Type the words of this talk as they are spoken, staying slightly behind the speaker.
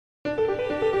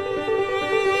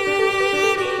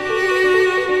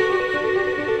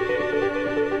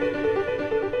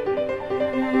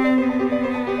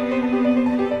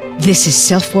This is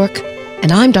SelfWork,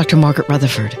 and I'm Dr. Margaret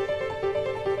Rutherford.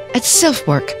 At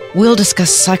SelfWork, we'll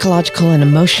discuss psychological and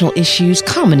emotional issues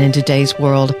common in today's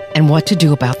world and what to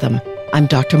do about them. I'm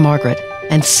Dr. Margaret,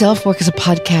 and SelfWork is a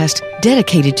podcast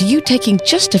dedicated to you taking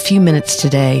just a few minutes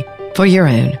today for your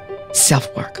own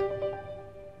self-work.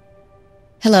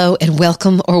 Hello and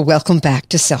welcome back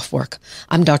to SelfWork.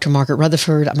 I'm Dr. Margaret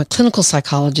Rutherford. I'm a clinical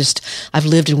psychologist. I've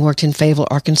lived and worked in Fayetteville,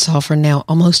 Arkansas for now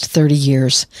almost 30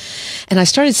 years. And I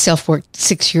started SelfWork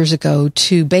 6 years ago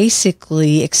to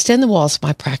basically extend the walls of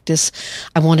my practice.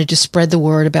 I wanted to spread the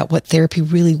word about what therapy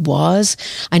really was.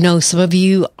 I know some of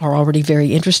you are already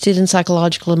very interested in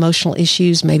psychological, emotional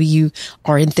issues. Maybe you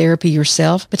are in therapy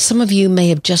yourself, but some of you may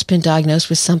have just been diagnosed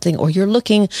with something or you're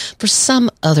looking for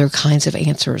some other kinds of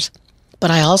answers. But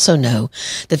I also know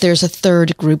that there's a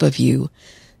third group of you.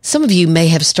 Some of you may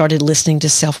have started listening to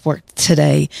SelfWork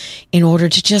today in order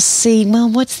to just see, well,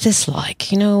 what's this like?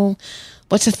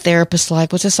 What's a therapist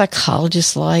like? What's a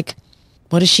psychologist like?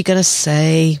 What is she going to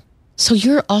say? So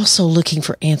you're also looking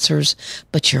for answers,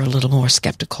 but you're a little more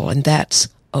skeptical, and that's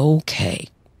okay.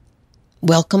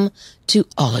 Welcome to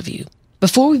all of you.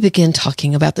 Before we begin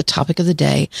talking about the topic of the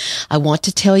day, I want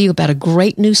to tell you about a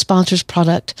great new sponsor's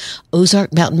product,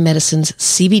 Ozark Mountain Medicine's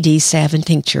CBD salve and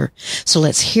tincture. So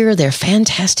let's hear their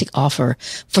fantastic offer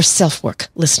for SelfWork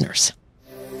listeners.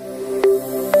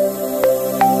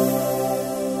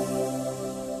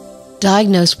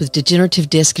 Diagnosed with degenerative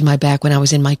disc in my back when I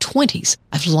was in my 20s,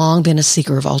 I've long been a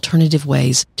seeker of alternative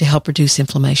ways to help reduce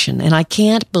inflammation. And I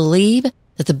can't believe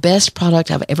that the best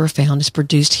product I've ever found is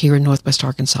produced here in Northwest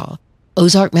Arkansas.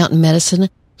 Ozark Mountain Medicine,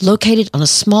 located on a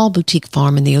small boutique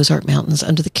farm in the Ozark Mountains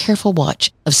under the careful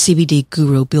watch of CBD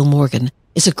guru Bill Morgan,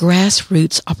 is a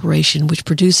grassroots operation which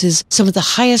produces some of the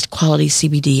highest quality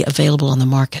CBD available on the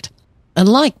market.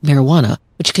 Unlike marijuana,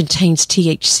 which contains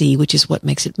THC, which is what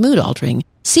makes it mood-altering,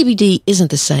 CBD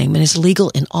isn't the same and is legal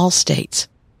in all states.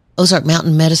 Ozark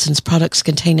Mountain Medicine's products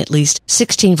contain at least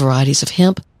 16 varieties of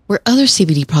hemp, where other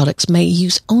CBD products may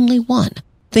use only one.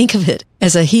 Think of it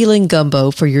as a healing gumbo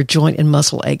for your joint and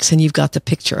muscle aches, and you've got the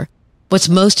picture. What's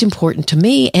most important to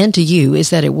me and to you is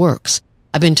that it works.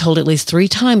 I've been told at least 3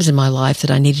 times in my life that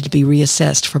I needed to be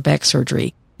reassessed for back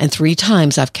surgery, and 3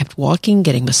 times I've kept walking,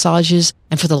 getting massages,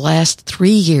 and for the last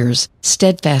 3 years,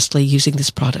 steadfastly using this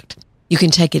product. You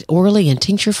can take it orally in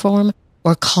tincture form,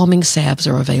 or calming salves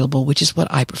are available, which is what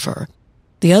I prefer.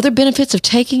 The other benefits of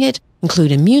taking it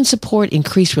include immune support,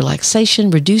 increased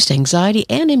relaxation, reduced anxiety,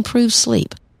 and improved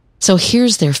sleep. So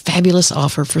here's their fabulous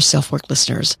offer for SelfWork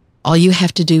listeners. All you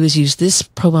have to do is use this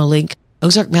promo link,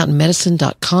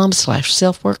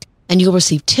 ozarkmountainmedicine.com/selfwork, and you'll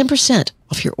receive 10%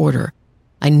 off your order.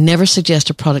 I never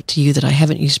suggest a product to you that I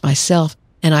haven't used myself,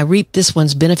 and I reap this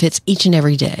one's benefits each and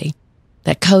every day.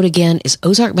 That code again is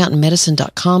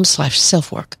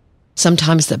ozarkmountainmedicine.com/selfwork.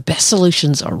 Sometimes the best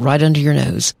solutions are right under your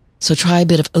nose. So try a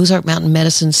bit of Ozark Mountain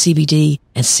Medicine CBD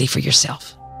and see for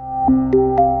yourself.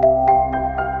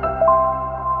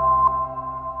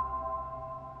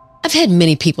 I've had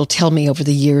many people tell me over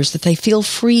the years that they feel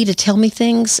free to tell me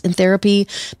things in therapy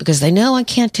because they know I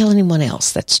can't tell anyone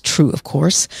else. That's true, of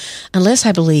course, unless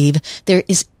I believe there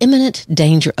is imminent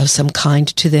danger of some kind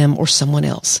to them or someone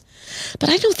else. But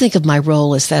I don't think of my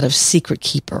role as that of secret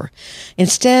keeper.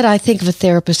 Instead, I think of a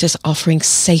therapist as offering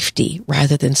safety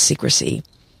rather than secrecy.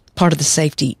 Part of the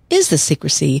safety is the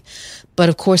secrecy, but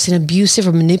of course in abusive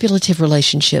or manipulative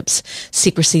relationships,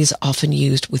 secrecy is often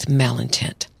used with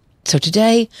malintent. So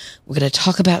today, we're going to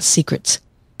talk about secrets.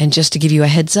 And just to give you a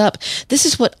heads up, this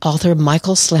is what author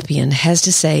Michael Slepian has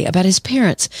to say about his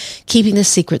parents keeping the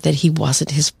secret that he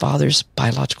wasn't his father's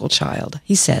biological child.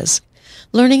 He says,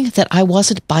 "Learning that I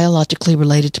wasn't biologically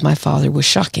related to my father was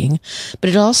shocking, but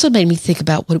it also made me think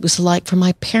about what it was like for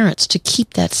my parents to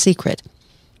keep that secret.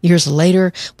 Years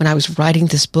later, when I was writing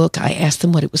this book, I asked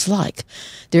them what it was like.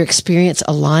 Their experience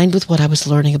aligned with what I was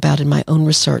learning about in my own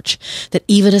research, that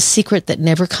even a secret that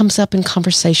never comes up in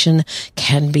conversation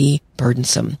can be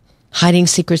burdensome. Hiding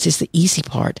secrets is the easy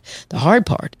part. The hard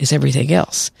part is everything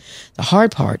else. The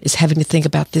hard part is having to think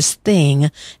about this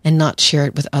thing and not share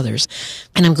it with others."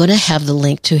 And I'm going to have the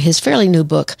link to his fairly new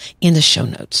book in the show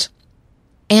notes.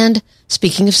 And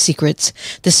speaking of secrets,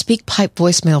 the SpeakPipe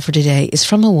voicemail for today is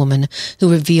from a woman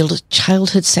who revealed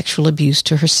childhood sexual abuse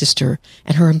to her sister,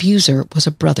 and her abuser was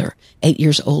a brother 8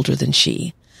 years older than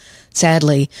she.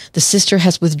 Sadly, the sister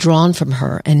has withdrawn from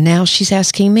her, and now she's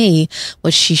asking me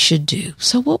what she should do.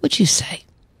 So what would you say?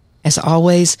 As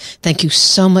always, thank you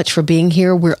so much for being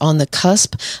here. We're on the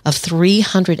cusp of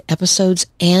 300 episodes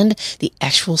and the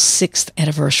actual 6th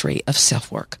anniversary of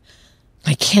SelfWork.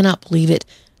 I cannot believe it.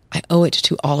 I owe it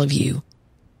to all of you.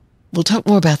 We'll talk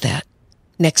more about that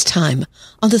next time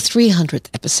on the 300th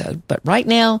episode. But right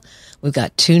now, we've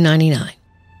got $2.99.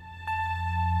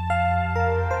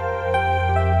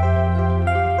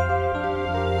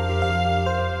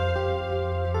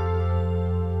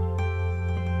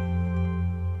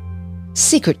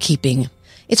 Secret keeping.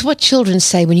 It's what children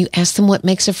say when you ask them what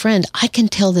makes a friend. I can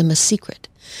tell them a secret.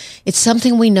 It's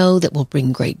something we know that will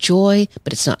bring great joy,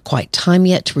 but it's not quite time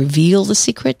yet to reveal the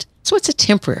secret, so it's a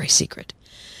temporary secret.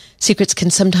 Secrets can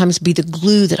sometimes be the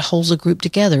glue that holds a group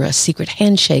together, a secret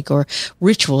handshake or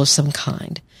ritual of some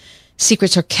kind.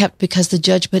 Secrets are kept because the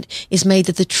judgment is made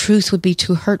that the truth would be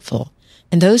too hurtful,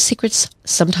 and those secrets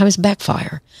sometimes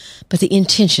backfire, but the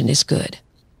intention is good.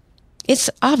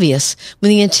 It's obvious when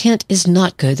the intent is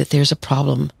not good that there's a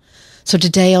problem. So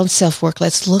today on SelfWork,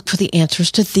 let's look for the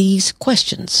answers to these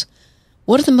questions.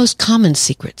 What are the most common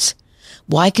secrets?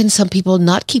 Why can some people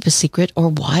not keep a secret, or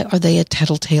why are they a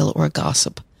tattletale or a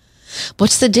gossip?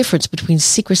 What's the difference between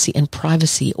secrecy and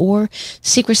privacy, or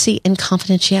secrecy and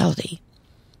confidentiality?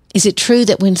 Is it true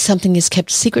that when something is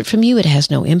kept secret from you, it has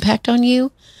no impact on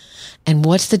you? And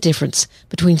what's the difference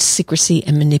between secrecy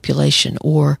and manipulation,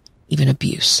 or even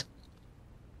abuse?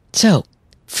 So,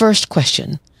 first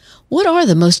question, what are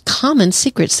the most common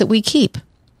secrets that we keep?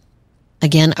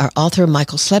 Again, our author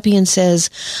Michael Slepian says,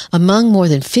 among more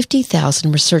than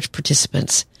 50,000 research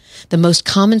participants, the most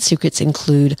common secrets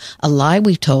include a lie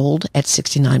we told at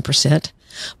 69%,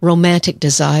 romantic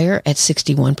desire at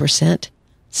 61%,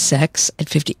 sex at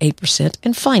 58%,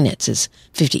 and finances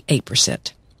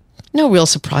 58%. No real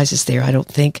surprises there, I don't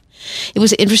think. It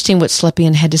was interesting what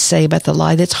Slepian had to say about the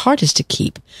lie that's hardest to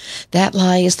keep. That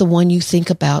lie is the one you think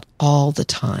about all the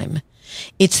time.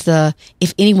 It's the,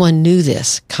 if anyone knew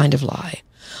this kind of lie.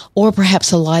 Or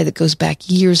perhaps a lie that goes back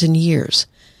years and years,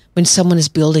 when someone is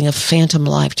building a phantom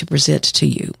life to present to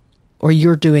you, or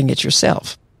you're doing it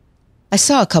yourself. I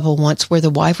saw a couple once where the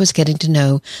wife was getting to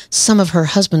know some of her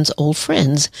husband's old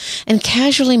friends and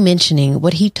casually mentioning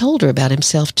what he told her about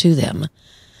himself to them.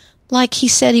 Like he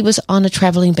said he was on a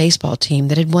traveling baseball team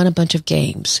that had won a bunch of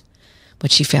games.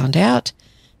 But she found out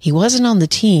he wasn't on the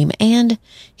team and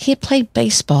he had played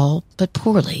baseball, but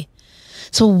poorly.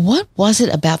 So what was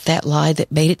it about that lie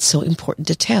that made it so important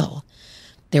to tell?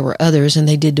 There were others, and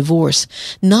they did divorce,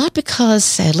 not because,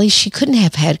 sadly, she couldn't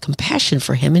have had compassion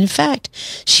for him. In fact,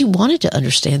 she wanted to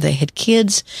understand they had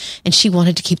kids, and she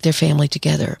wanted to keep their family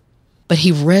together. But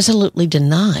he resolutely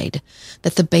denied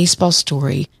that the baseball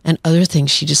story and other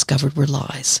things she discovered were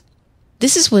lies.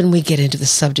 This is when we get into the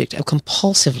subject of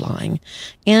compulsive lying,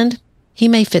 and he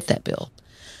may fit that bill.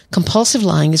 Compulsive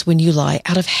lying is when you lie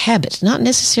out of habit, not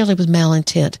necessarily with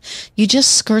malintent. You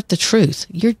just skirt the truth.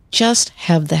 You just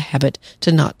have the habit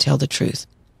to not tell the truth.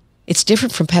 It's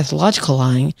different from pathological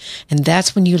lying, and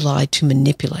that's when you lie to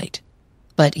manipulate.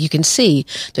 But you can see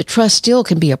that trust still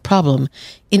can be a problem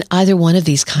in either one of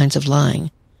these kinds of lying,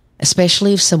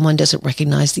 especially if someone doesn't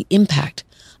recognize the impact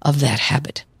of that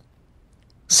habit.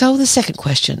 So the second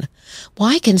question,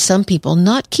 why can some people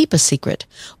not keep a secret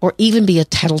or even be a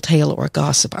tattletale or a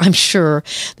gossip? I'm sure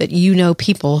that you know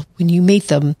people, when you meet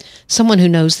them, someone who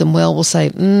knows them well will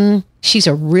say, she's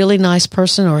a really nice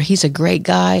person or he's a great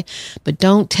guy, but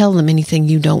don't tell them anything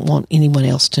you don't want anyone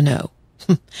else to know.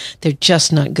 They're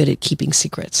just not good at keeping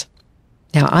secrets.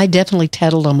 Now, I definitely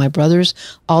tattled on my brothers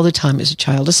all the time as a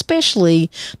child,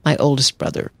 especially my oldest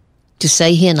brother. To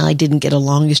say he and I didn't get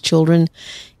along as children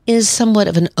is somewhat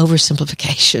of an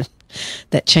oversimplification.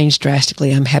 That changed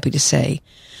drastically, I'm happy to say.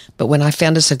 But when I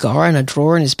found a cigar in a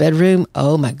drawer in his bedroom,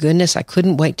 oh my goodness, I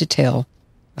couldn't wait to tell.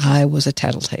 I was a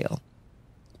tattletale.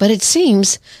 But it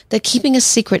seems that keeping a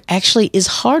secret actually is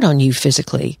hard on you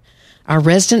physically. Our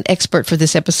resident expert for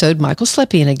this episode, Michael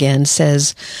Slepian again,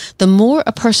 says, the more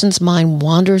a person's mind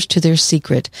wanders to their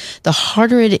secret, the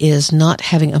harder it is not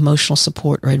having emotional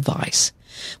support or advice.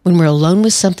 When we're alone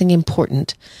with something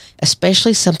important,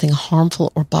 especially something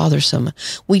harmful or bothersome,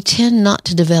 we tend not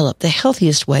to develop the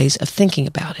healthiest ways of thinking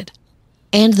about it.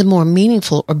 And the more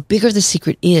meaningful or bigger the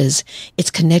secret is,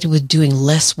 it's connected with doing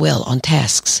less well on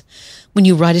tasks. When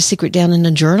you write a secret down in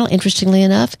a journal, interestingly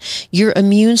enough, your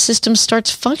immune system starts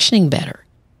functioning better.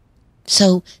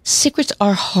 So secrets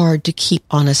are hard to keep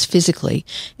on us physically,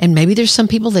 and maybe there's some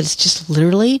people that it's just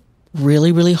literally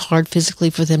really, really hard physically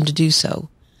for them to do so.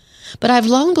 But I've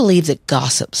long believed that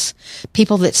gossips,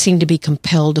 people that seem to be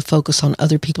compelled to focus on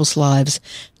other people's lives,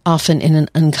 often in an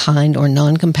unkind or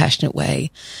non-compassionate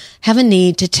way, have a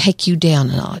need to take you down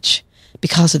a notch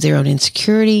because of their own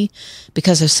insecurity,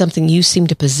 because of something you seem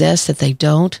to possess that they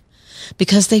don't,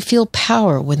 because they feel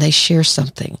power when they share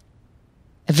something.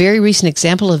 A very recent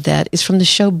example of that is from the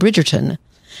show Bridgerton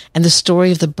and the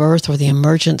story of the birth or the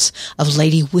emergence of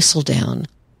Lady Whistledown,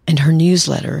 and her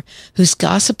newsletter, whose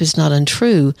gossip is not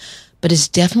untrue, but is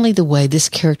definitely the way this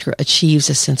character achieves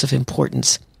a sense of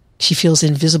importance. She feels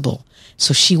invisible,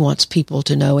 so she wants people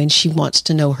to know, and she wants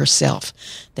to know herself,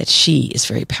 that she is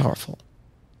very powerful.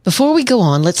 Before we go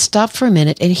on, let's stop for a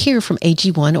minute and hear from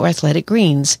AG1 or Athletic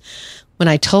Greens. When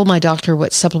I told my doctor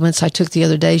what supplements I took the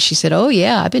other day, she said, "Oh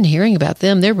yeah, I've been hearing about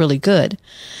them. They're really good."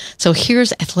 So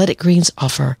here's Athletic Greens'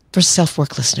 offer for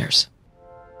SelfWork listeners.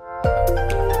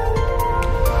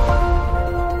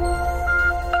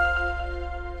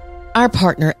 Our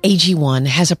partner, AG1,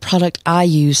 has a product I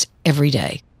use every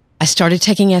day. I started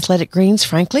taking Athletic Greens,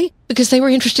 frankly, because they were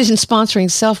interested in sponsoring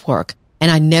SelfWork,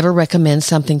 and I never recommend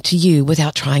something to you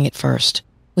without trying it first.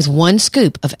 With one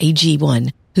scoop of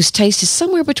AG1, whose taste is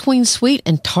somewhere between sweet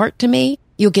and tart to me,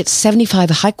 you'll get 75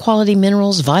 high-quality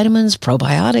minerals, vitamins,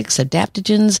 probiotics,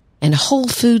 adaptogens, and whole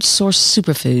food source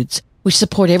superfoods, which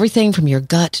support everything from your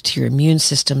gut to your immune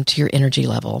system to your energy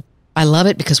level. I love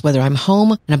it because whether I'm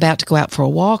home and about to go out for a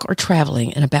walk or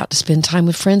traveling and about to spend time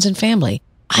with friends and family,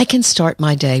 I can start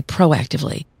my day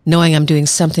proactively, knowing I'm doing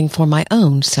something for my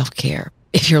own self-care.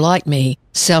 If you're like me,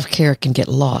 self-care can get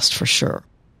lost for sure.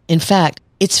 In fact,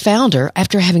 its founder,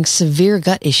 after having severe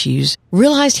gut issues,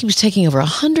 realized he was taking over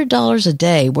 $100 a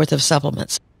day worth of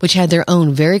supplements, which had their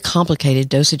own very complicated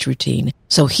dosage routine,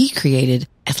 so he created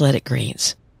Athletic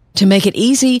Greens. To make it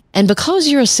easy, and because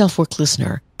you're a SelfWork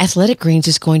listener, Athletic Greens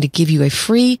is going to give you a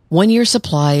free 1-year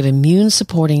supply of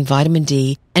immune-supporting vitamin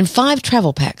D and 5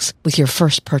 travel packs with your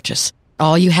first purchase.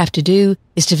 All you have to do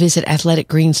is to visit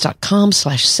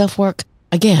athleticgreens.com/selfwork.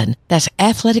 Again, that's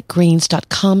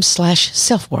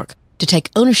athleticgreens.com/selfwork to take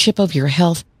ownership of your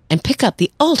health and pick up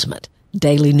the ultimate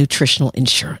daily nutritional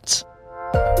insurance.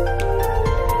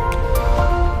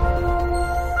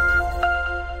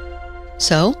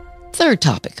 So, third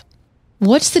topic.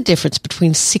 What's the difference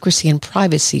between secrecy and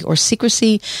privacy, or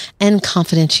secrecy and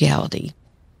confidentiality?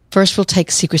 First, we'll take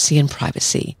secrecy and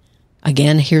privacy.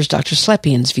 Again, here's Dr.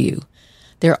 Slepian's view.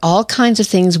 There are all kinds of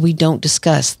things we don't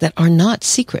discuss that are not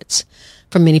secrets.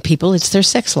 For many people, it's their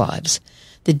sex lives.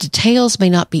 The details may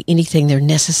not be anything they're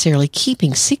necessarily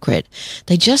keeping secret.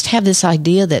 They just have this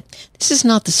idea that this is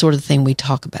not the sort of thing we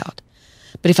talk about.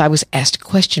 But if I was asked a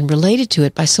question related to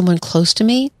it by someone close to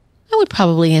me, I would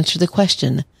probably answer the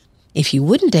question. If you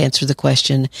wouldn't answer the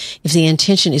question, if the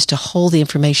intention is to hold the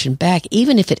information back,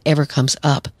 even if it ever comes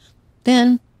up,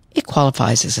 then it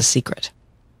qualifies as a secret.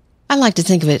 I like to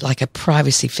think of it like a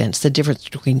privacy fence, the difference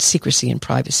between secrecy and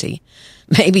privacy.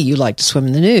 Maybe you like to swim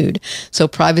in the nude, so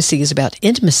privacy is about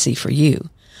intimacy for you.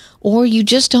 Or you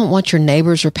just don't want your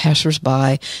neighbors or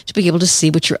passersby to be able to see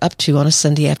what you're up to on a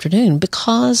Sunday afternoon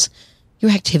because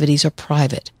your activities are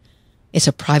private. It's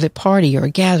a private party or a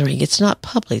gathering. It's not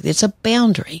public. It's a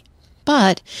boundary.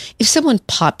 But if someone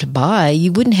popped by,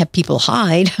 you wouldn't have people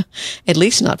hide, at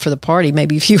least not for the party.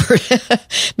 Maybe if you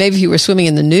were swimming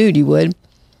in the nude, you would.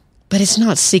 But it's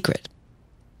not secret.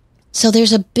 So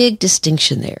there's a big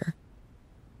distinction there.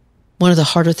 One of the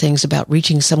harder things about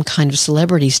reaching some kind of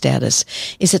celebrity status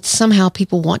is that somehow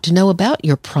people want to know about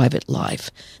your private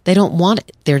life. They don't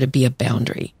want there to be a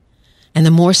boundary. And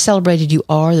the more celebrated you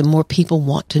are, the more people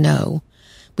want to know.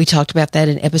 We talked about that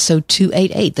in episode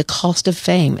 288, The Cost of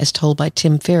Fame, as told by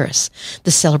Tim Ferriss,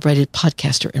 the celebrated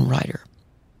podcaster and writer.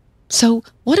 So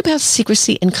what about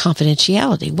secrecy and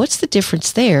confidentiality? What's the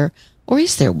difference there, or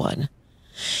is there one?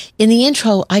 In the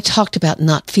intro, I talked about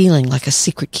not feeling like a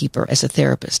secret keeper as a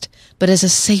therapist, but as a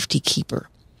safety keeper.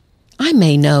 I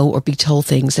may know or be told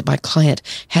things that my client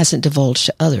hasn't divulged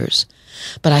to others,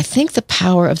 but I think the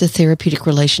power of the therapeutic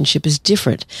relationship is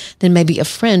different than maybe a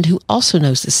friend who also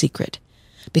knows the secret.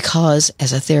 Because,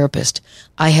 as a therapist,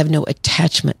 I have no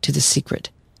attachment to the secret,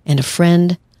 and a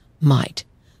friend might.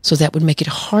 So that would make it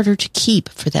harder to keep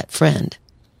for that friend.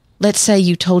 Let's say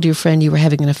you told your friend you were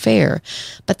having an affair,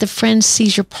 but the friend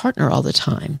sees your partner all the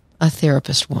time. A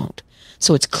therapist won't.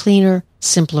 So it's cleaner,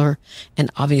 simpler, and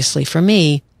obviously for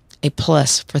me, a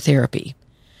plus for therapy.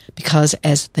 Because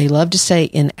as they love to say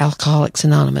in Alcoholics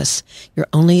Anonymous, you're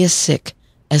only as sick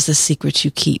as the secrets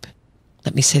you keep.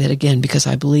 Let me say that again because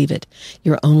I believe it.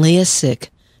 You're only as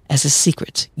sick as the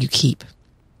secrets you keep.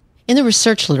 In the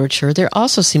research literature, there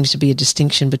also seems to be a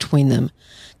distinction between them,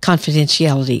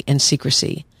 confidentiality and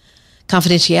secrecy.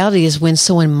 Confidentiality is when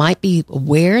someone might be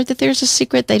aware that there's a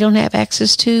secret they don't have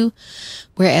access to,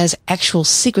 whereas actual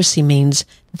secrecy means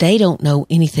they don't know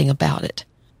anything about it.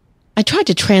 I tried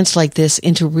to translate this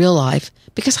into real life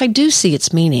because I do see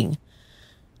its meaning.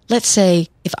 Let's say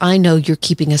if I know you're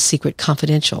keeping a secret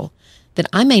confidential, that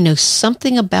I may know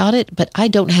something about it, but I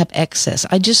don't have access.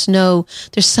 I just know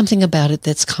there's something about it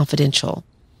that's confidential.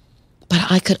 but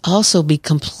I could also be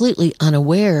completely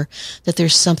unaware that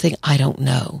there's something I don't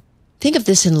know. Think of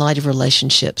this in light of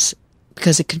relationships,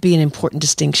 because it could be an important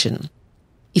distinction.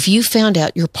 If you found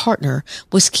out your partner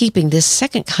was keeping this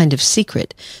second kind of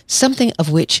secret, something of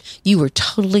which you were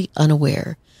totally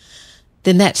unaware,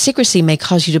 then that secrecy may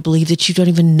cause you to believe that you don't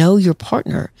even know your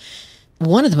partner.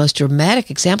 One of the most dramatic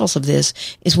examples of this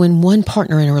is when one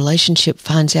partner in a relationship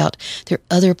finds out their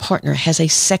other partner has a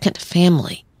second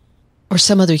family or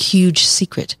some other huge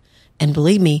secret. And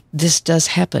believe me, this does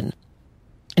happen.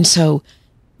 And so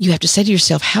you have to say to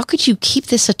yourself, how could you keep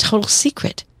this a total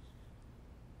secret?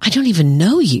 I don't even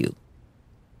know you.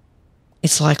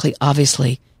 It's likely,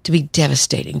 obviously, to be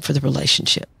devastating for the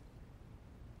relationship.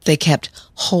 They kept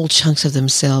whole chunks of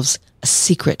themselves a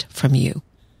secret from you,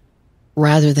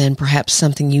 rather than perhaps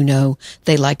something you know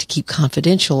they like to keep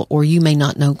confidential, or you may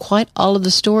not know quite all of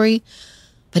the story,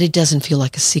 but it doesn't feel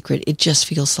like a secret. It just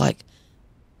feels like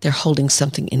they're holding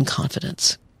something in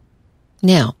confidence.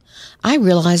 Now, I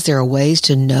realize there are ways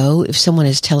to know if someone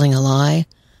is telling a lie.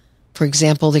 For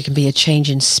example, there can be a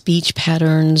change in speech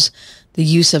patterns, the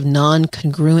use of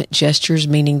non-congruent gestures,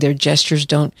 meaning their gestures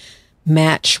don't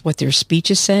match what their speech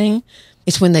is saying.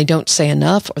 It's when they don't say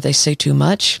enough or they say too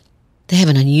much. They have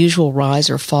an unusual rise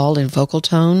or fall in vocal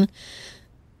tone.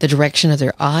 The direction of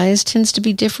their eyes tends to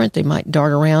be different. They might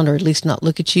dart around or at least not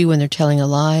look at you when they're telling a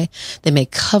lie. They may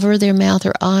cover their mouth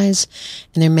or eyes,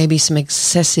 and there may be some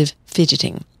excessive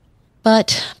fidgeting.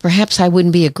 But perhaps I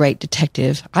wouldn't be a great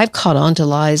detective. I've caught on to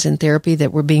lies in therapy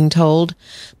that were being told,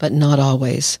 but not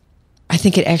always. I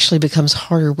think it actually becomes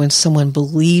harder when someone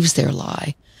believes their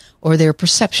lie or their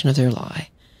perception of their lie.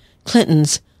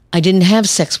 Clinton's "I didn't have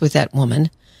sex with that woman"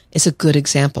 is a good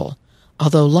example,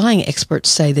 although lying experts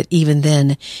say that even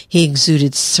then he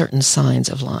exuded certain signs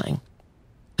of lying.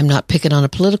 I'm not picking on a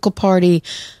political party.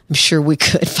 I'm sure we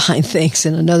could find things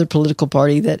in another political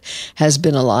party that has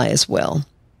been a lie as well.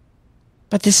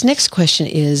 But this next question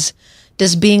is,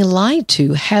 does being lied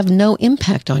to have no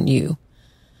impact on you?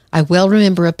 I well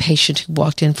remember a patient who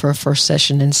walked in for a first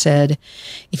session and said,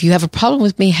 "If you have a problem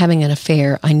with me having an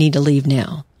affair, I need to leave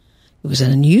now." It was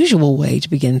an unusual way to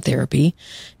begin therapy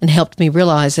and helped me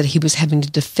realize that he was having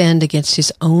to defend against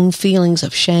his own feelings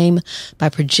of shame by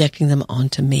projecting them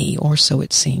onto me, or so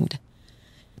it seemed.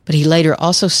 But he later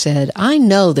also said, "I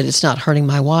know that it's not hurting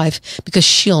my wife because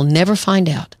she'll never find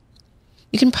out."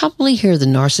 You can probably hear the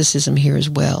narcissism here as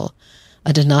well.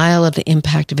 A denial of the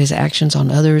impact of his actions on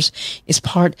others is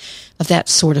part of that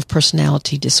sort of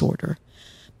personality disorder.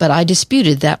 But I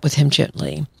disputed that with him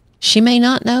gently. She may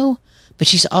not know, but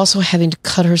she's also having to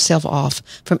cut herself off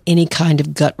from any kind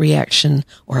of gut reaction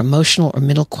or emotional or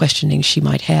mental questioning she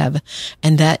might have,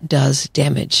 and that does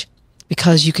damage,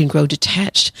 because you can grow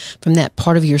detached from that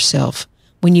part of yourself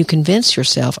when you convince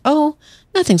yourself, "Oh,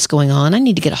 nothing's going on, I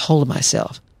need to get a hold of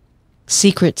myself."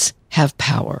 Secrets have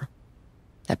power.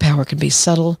 That power can be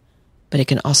subtle, but it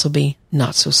can also be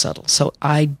not so subtle. So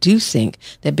I do think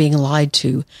that being lied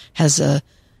to has a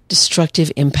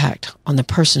destructive impact on the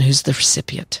person who's the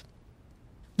recipient.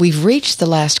 We've reached the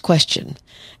last question,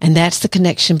 and that's the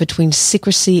connection between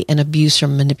secrecy and abuse or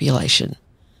manipulation.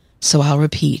 So I'll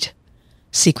repeat,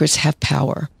 secrets have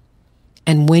power.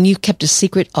 And when you've kept a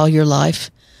secret all your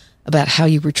life about how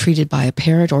you were treated by a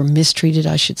parent, or mistreated,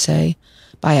 I should say,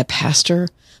 by a pastor,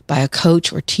 by a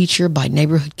coach or teacher, by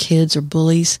neighborhood kids or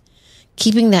bullies,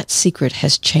 keeping that secret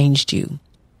has changed you.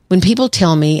 When people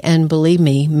tell me, and believe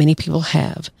me, many people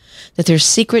have, that their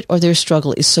secret or their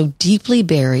struggle is so deeply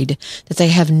buried that they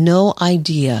have no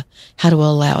idea how to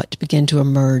allow it to begin to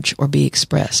emerge or be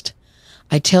expressed,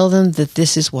 I tell them that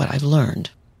this is what I've learned.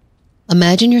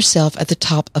 Imagine yourself at the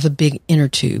top of a big inner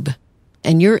tube,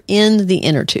 and you're in the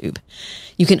inner tube.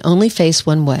 You can only face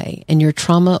one way, and your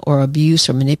trauma or abuse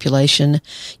or manipulation,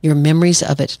 your memories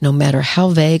of it, no matter how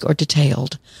vague or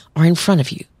detailed, are in front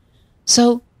of you.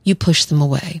 So you push them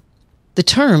away. The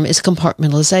term is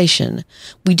compartmentalization.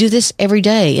 We do this every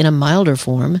day in a milder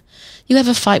form. You have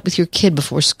a fight with your kid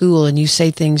before school and you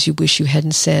say things you wish you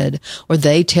hadn't said, or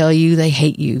they tell you they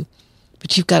hate you.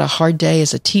 But you've got a hard day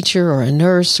as a teacher or a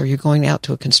nurse, or you're going out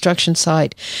to a construction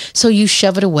site, so you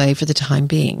shove it away for the time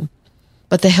being.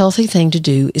 But the healthy thing to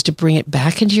do is to bring it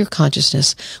back into your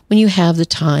consciousness when you have the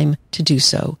time to do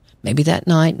so. Maybe that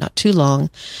night, not too long,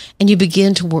 and you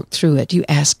begin to work through it. You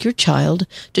ask your child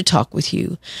to talk with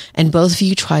you, and both of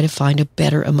you try to find a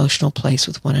better emotional place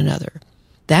with one another.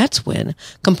 That's when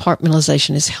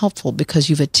compartmentalization is helpful, because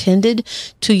you've attended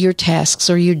to your tasks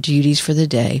or your duties for the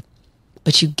day,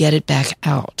 but you get it back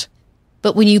out.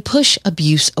 But when you push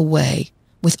abuse away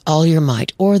with all your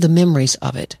might, or the memories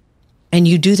of it, and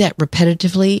you do that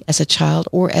repetitively as a child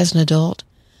or as an adult,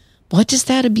 What does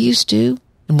that abuse do?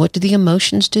 And what do the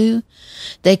emotions do?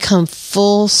 They come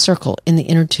full circle in the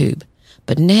inner tube,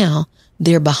 but now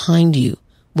they're behind you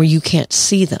where you can't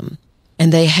see them,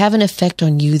 and they have an effect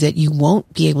on you that you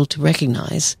won't be able to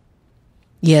recognize.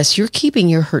 Yes, you're keeping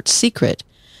your hurt secret.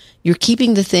 You're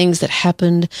keeping the things that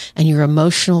happened and your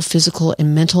emotional, physical,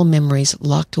 and mental memories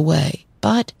locked away,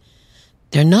 but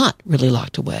they're not really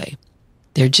locked away.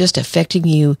 They're just affecting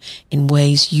you in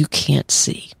ways you can't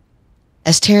see.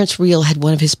 As Terrence Real had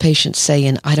one of his patients say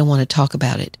in I Don't Want to Talk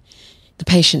About It, the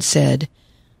patient said,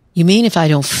 "You mean if I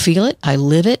don't feel it, I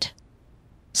live it?"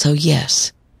 So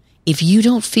yes, if you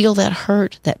don't feel that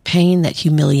hurt, that pain, that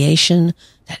humiliation,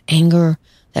 that anger,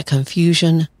 that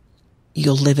confusion,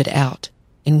 you'll live it out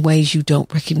in ways you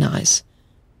don't recognize.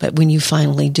 But when you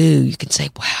finally do, you can say,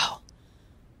 wow,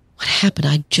 what happened?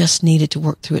 I just needed to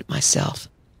work through it myself.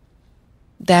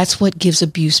 That's what gives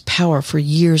abuse power for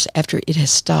years after it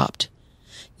has stopped.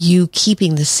 You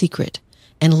keeping the secret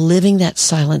and living that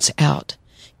silence out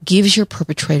gives your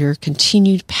perpetrator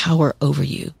continued power over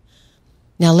you.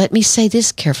 Now let me say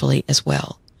this carefully as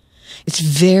well. It's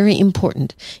very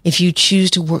important if you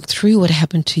choose to work through what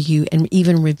happened to you and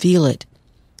even reveal it,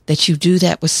 that you do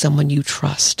that with someone you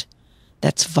trust.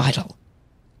 That's vital.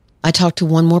 I talked to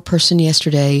one more person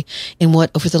yesterday in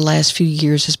what over the last few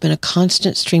years has been a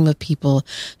constant stream of people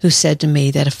who said to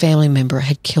me that a family member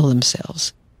had killed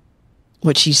themselves.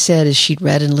 What she said is she'd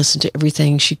read and listened to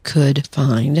everything she could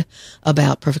find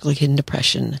about perfectly hidden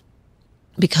depression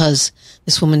because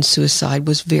this woman's suicide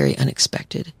was very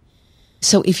unexpected.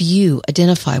 So if you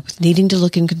identify with needing to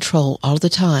look in control all the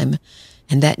time,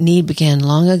 and that need began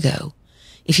long ago,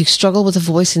 if you struggle with a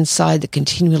voice inside that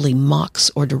continually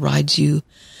mocks or derides you,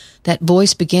 that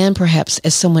voice began perhaps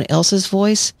as someone else's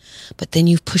voice, but then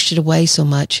you've pushed it away so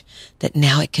much that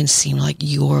now it can seem like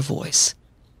your voice.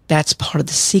 That's part of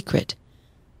the secret.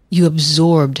 You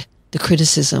absorbed the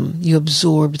criticism, you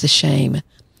absorbed the shame,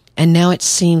 and now it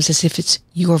seems as if it's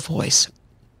your voice.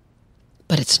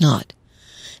 But it's not.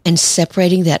 And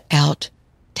separating that out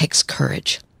takes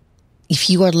courage. If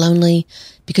you are lonely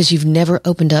because you've never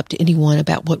opened up to anyone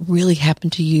about what really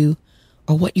happened to you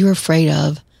or what you're afraid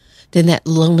of, then that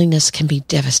loneliness can be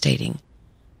devastating.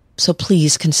 So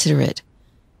please consider it.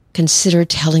 Consider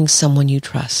telling someone you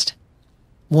trust.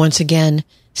 Once again,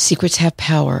 secrets have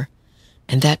power,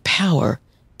 and that power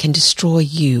can destroy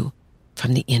you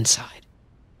from the inside.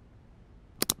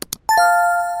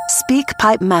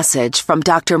 SpeakPipe message from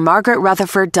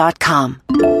drmargaretrutherford.com.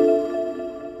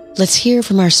 Let's hear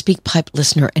from our SpeakPipe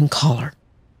listener and caller.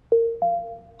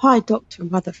 Hi, Dr.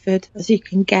 Rutherford. As you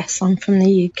can guess, I'm from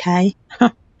the UK.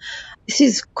 This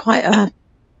is quite a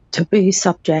taboo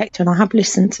subject, and I have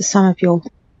listened to some of your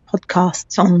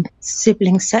podcasts on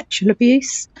sibling sexual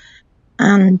abuse.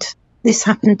 And this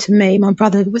happened to me. My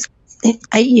brother was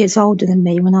 8 years older than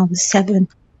me when I was 7.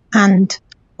 And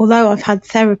although I've had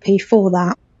therapy for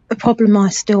that, the problem I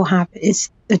still have is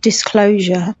the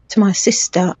disclosure to my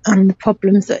sister and the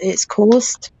problems that it's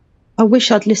caused. I wish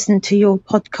I'd listened to your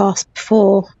podcast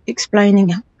before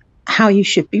explaining how you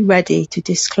should be ready to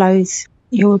disclose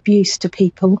your abuse to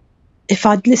people. If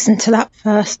I'd listened to that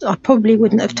first, I probably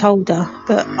wouldn't have told her.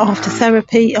 But after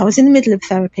therapy, I was in the middle of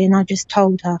therapy and I just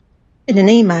told her in an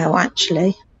email,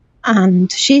 actually.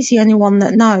 And she's the only one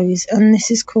that knows. And this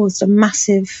has caused a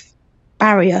massive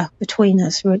barrier between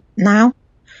us right now.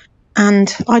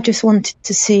 And I just wanted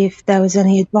to see if there was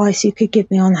any advice you could give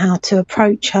me on how to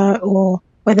approach her, or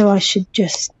whether I should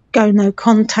just go no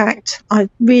contact. I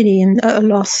really am at a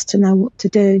loss to know what to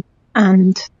do.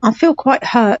 And I feel quite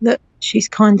hurt that she's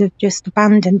kind of just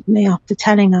abandoned me after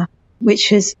telling her,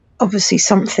 which is obviously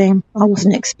something I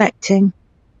wasn't expecting.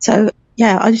 So,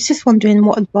 yeah, I was just wondering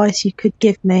what advice you could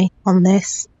give me on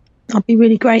this. I'd be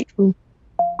really grateful.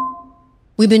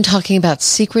 We've been talking about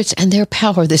secrets and their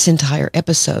power this entire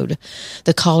episode.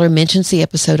 The caller mentions the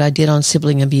episode I did on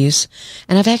sibling abuse,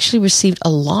 and I've actually received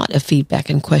a lot of feedback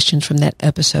and questions from that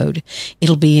episode.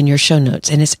 It'll be in your show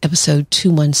notes, and it's episode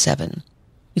 217.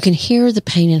 You can hear the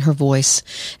pain in her voice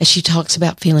as she talks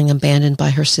about feeling abandoned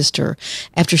by her sister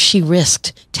after she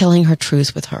risked telling her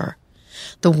truth with her.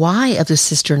 The why of the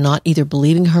sister not either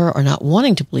believing her or not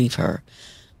wanting to believe her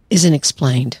isn't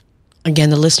explained.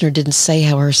 Again, the listener didn't say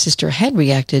how her sister had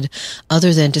reacted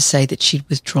other than to say that she'd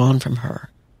withdrawn from her.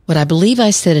 What I believe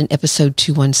I said in episode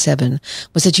 217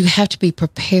 was that you have to be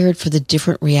prepared for the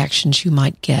different reactions you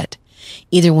might get,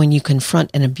 either when you confront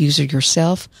an abuser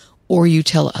yourself or you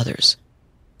tell others.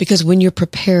 Because when you're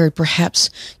prepared,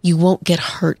 perhaps you won't get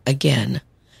hurt again.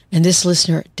 And this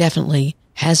listener definitely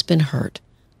has been hurt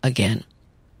again.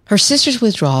 Her sister's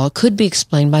withdrawal could be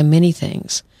explained by many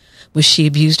things. Was she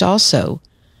abused also?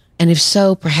 And if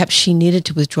so, perhaps she needed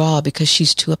to withdraw because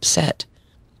she's too upset.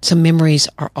 Some memories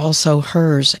are also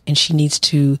hers, and she needs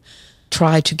to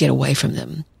try to get away from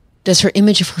them. Does her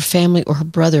image of her family or her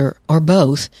brother, or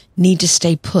both, need to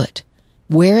stay put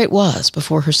where it was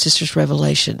before her sister's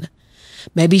revelation?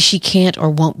 Maybe she can't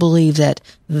or won't believe that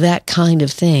that kind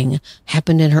of thing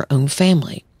happened in her own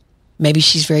family. Maybe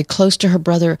she's very close to her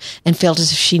brother and felt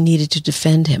as if she needed to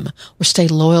defend him or stay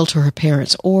loyal to her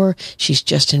parents, or she's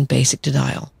just in basic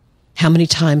denial. How many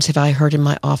times have I heard in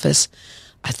my office,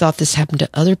 I thought this happened to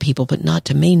other people, but not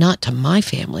to me, not to my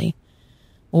family.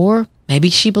 Or maybe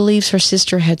she believes her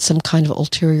sister had some kind of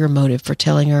ulterior motive for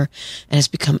telling her and has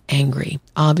become angry.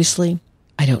 Obviously,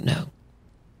 I don't know.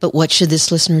 But what should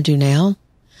this listener do now?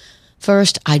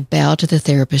 First, I'd bow to the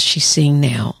therapist she's seeing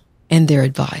now and their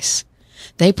advice.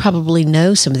 They probably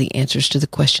know some of the answers to the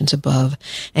questions above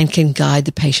and can guide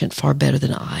the patient far better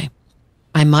than I.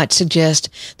 I might suggest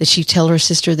that she tell her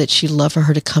sister that she'd love for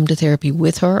her to come to therapy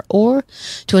with her or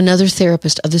to another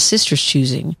therapist of the sister's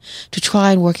choosing to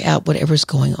try and work out whatever's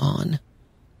going on.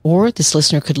 Or this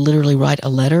listener could literally write a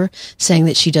letter saying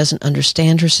that she doesn't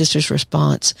understand her sister's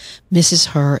response, misses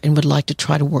her, and would like to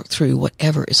try to work through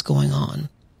whatever is going on.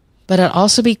 But I'd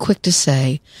also be quick to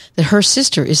say that her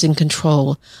sister is in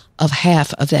control of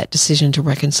half of that decision to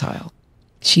reconcile.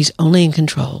 She's only in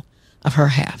control of her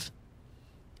half.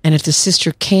 And if the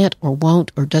sister can't or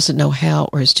won't or doesn't know how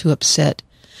or is too upset,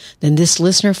 then this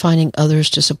listener finding others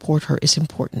to support her is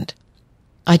important.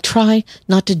 I try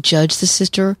not to judge the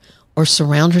sister or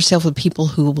surround herself with people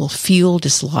who will fuel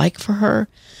dislike for her.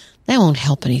 That won't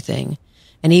help anything,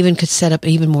 and even could set up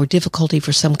even more difficulty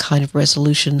for some kind of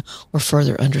resolution or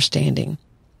further understanding.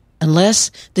 Unless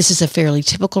this is a fairly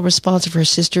typical response of her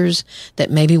sister's,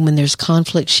 that maybe when there's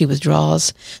conflict she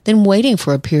withdraws, then waiting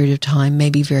for a period of time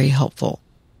may be very helpful.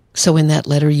 So in that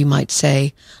letter you might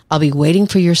say, I'll be waiting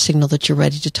for your signal that you're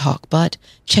ready to talk, but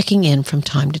checking in from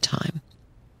time to time.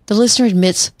 The listener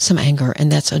admits some anger, and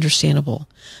that's understandable,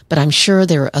 but I'm sure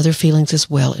there are other feelings as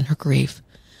well in her grief.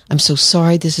 I'm so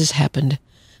sorry this has happened,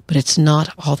 but it's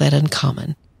not all that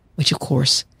uncommon, which of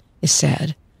course is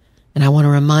sad. And I want to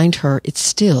remind her it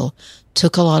still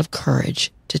took a lot of courage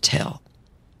to tell.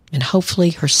 And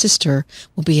hopefully her sister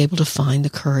will be able to find the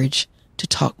courage to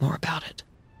talk more about it.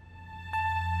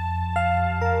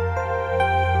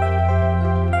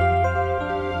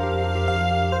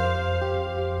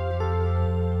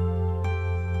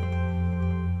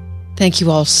 Thank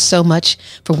you all so much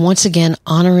for once again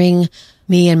honoring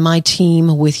me and my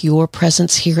team with your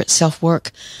presence here at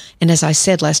SelfWork. And as I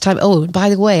said last time, oh, by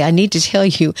the way, I need to tell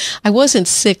you, I wasn't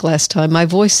sick last time. My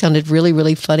voice sounded really,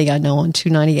 really funny, I know, on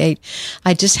 298.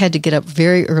 I just had to get up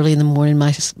very early in the morning.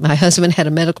 My husband had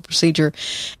a medical procedure,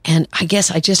 and I guess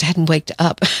I just hadn't waked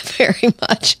up very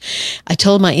much. I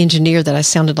told my engineer that I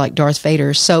sounded like Darth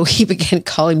Vader, so he began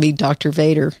calling me Dr.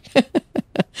 Vader.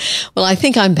 Well, I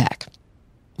think I'm back.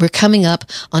 We're coming up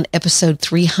on episode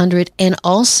 300 and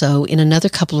also in another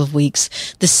couple of weeks,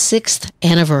 the 6th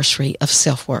anniversary of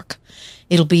SelfWork.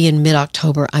 It'll be in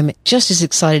mid-October. I'm just as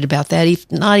excited about that,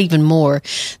 if not even more,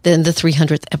 than the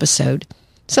 300th episode.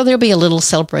 So there'll be a little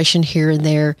celebration here and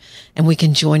there, and we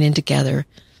can join in together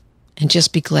and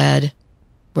just be glad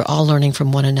we're all learning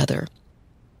from one another.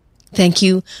 Thank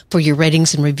you for your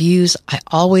ratings and reviews. I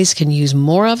always can use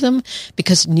more of them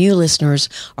because new listeners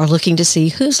are looking to see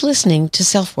who's listening to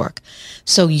SelfWork.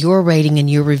 So your rating and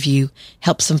your review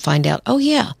helps them find out, oh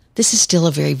yeah, this is still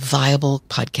a very viable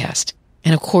podcast.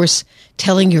 And of course,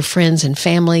 telling your friends and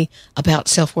family about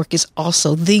SelfWork is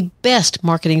also the best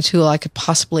marketing tool I could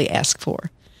possibly ask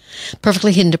for.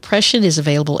 Perfectly Hidden Depression is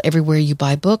available everywhere you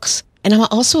buy books, and I'm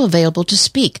also available to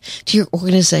speak to your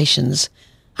organizations.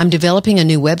 I'm developing a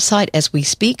new website as we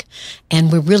speak,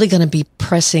 and we're really going to be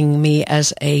pressing me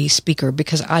as a speaker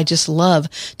because I just love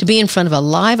to be in front of a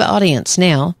live audience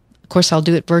now. Of course, I'll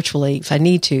do it virtually if I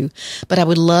need to, but I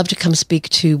would love to come speak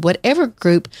to whatever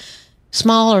group,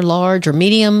 small or large or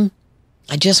medium.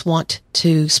 I just want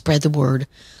to spread the word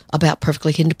about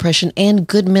Perfectly Hidden Depression and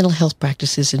good mental health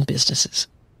practices in businesses.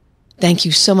 Thank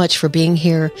you so much for being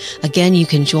here. Again, you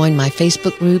can join my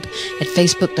Facebook group at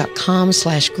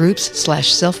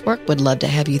facebook.com/groups/selfwork. Would love to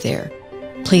have you there.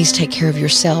 Please take care of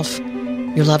yourself,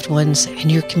 your loved ones,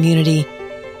 and your community.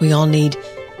 We all need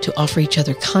to offer each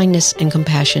other kindness and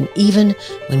compassion, even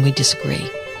when we disagree.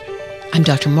 I'm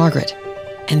Dr. Margaret,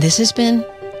 and this has been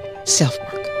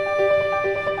SelfWork.